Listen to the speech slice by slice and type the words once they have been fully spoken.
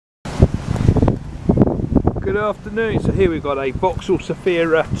Good afternoon. So here we've got a Vauxhall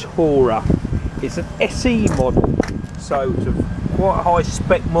Zafira Tourer. It's an SE model, so it's a quite a high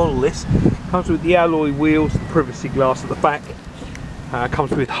spec model. This comes with the alloy wheels, the privacy glass at the back,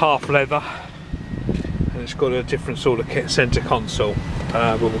 comes with half leather, and it's got a different sort of centre console,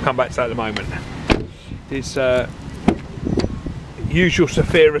 but we'll come back to that in a moment. It's usual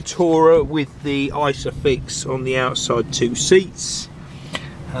Zafira Tourer with the Isofix on the outside 2 seats.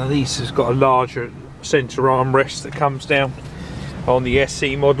 These has got a larger centre armrest that comes down on the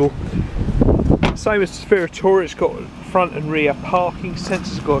SE model. Same as the Zafira Tourer, it's got front and rear parking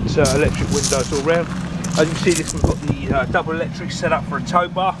sensors, got electric windows all round. As you can see, this one's got the double electric set up for a tow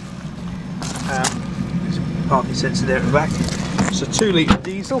bar. There's a parking sensor there at the back. It's a 2 litre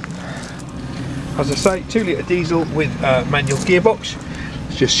diesel. As I say, 2 litre diesel with manual gearbox.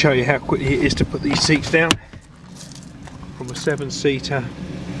 Let's just show you how quickly it is to put these seats down from a 7-seater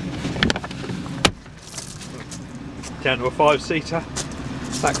down to a 5-seater.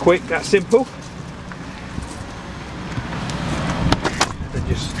 That quick, that simple. Then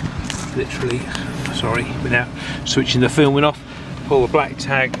just literally, sorry, without switching the filming off, pull the black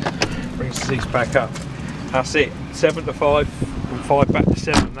tag, brings the seats back up. That's it, 7 to 5 and 5 back to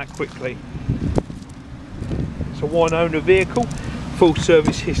 7 that quickly. It's a one owner vehicle, full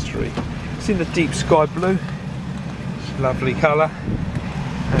service history. It's in the deep sky blue. It's a lovely colour,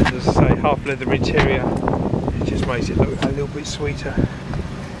 and as I say, half leather interior. It just makes it look a little bit sweeter.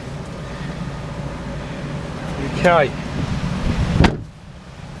 Okay.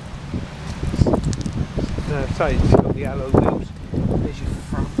 Now, say it's got the alloy wheels. There's your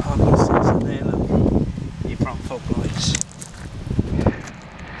front parking sensor there, look. Your front fog lights.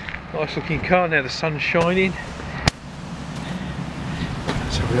 Nice looking car. Now the sun's shining.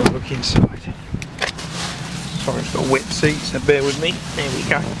 Let's have a little look inside. Sorry, it's got wet seats, so bear with me. There we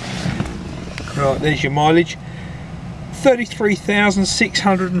go. Right, there's your mileage.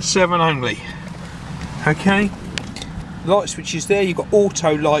 33,607 only. Okay. Light switches there. You've got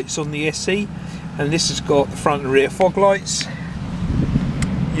auto lights on the SE, and this has got the front and rear fog lights.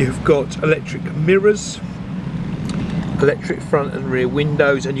 You've got electric mirrors, electric front and rear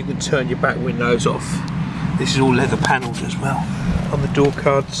windows, and you can turn your back windows off. This is all leather panels as well on the door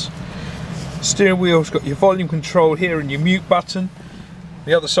cards. Steering wheel's got your volume control here and your mute button.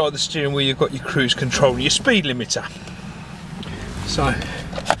 The other side of the steering wheel, you've got your cruise control and your speed limiter. So, a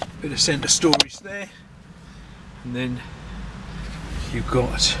bit of centre storage there, and then you've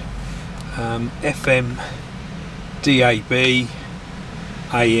got FM, DAB,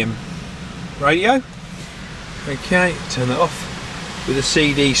 AM radio. Okay, turn that off with a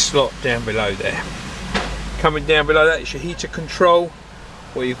CD slot down below there. Coming down below that is your heater control,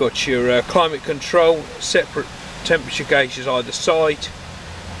 where you've got your climate control, separate temperature gauges either side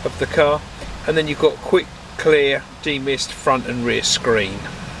of the car, and then you've got quick clear demist front and rear screen.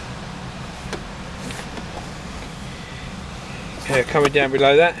 Coming down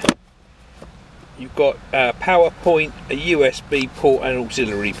below that, you've got a power point, a USB port and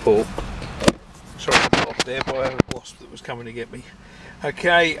auxiliary port. Sorry, I got off there by a wasp that was coming to get me.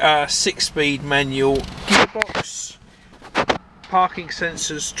 Okay, 6-speed manual gearbox, parking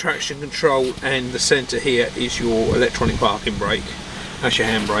sensors, traction control, and the centre here is your electronic parking brake. That's your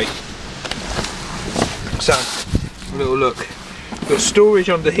handbrake. So, a little look. You've got storage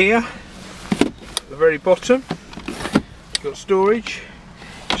under here, at the very bottom. You've got storage.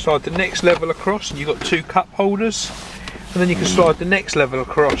 You slide the next level across, and you've got 2 cup holders. And then you can slide the next level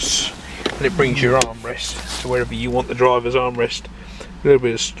across, and it brings your armrest to wherever you want the driver's armrest. A little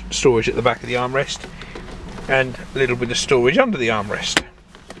bit of storage at the back of the armrest, and a little bit of storage under the armrest.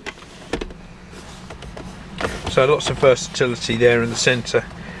 So lots of versatility there in the centre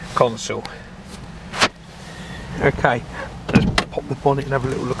console. Okay, let's pop the bonnet and have a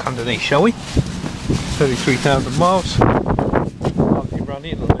little look underneath, shall we? 33,000 miles. Hardly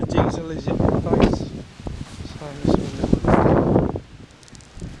running, not the diesel is in place. So let's have a little look.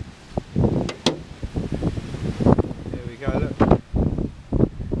 There we go, look.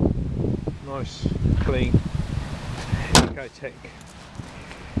 Nice, clean, Ecotech.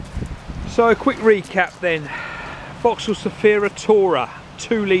 So a quick recap then. Vauxhall Zafira Tourer,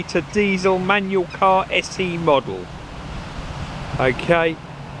 2 litre diesel manual car SE model. Okay,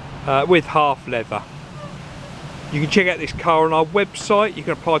 with half leather. You can check out this car on our website. You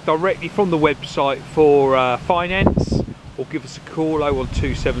can apply directly from the website for finance, or give us a call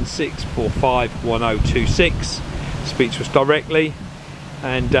 01276 45 1026. Speak to us directly,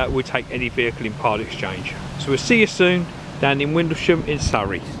 and we'll take any vehicle in part exchange. So we'll see you soon down in Windlesham in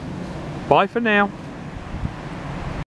Surrey. Bye for now.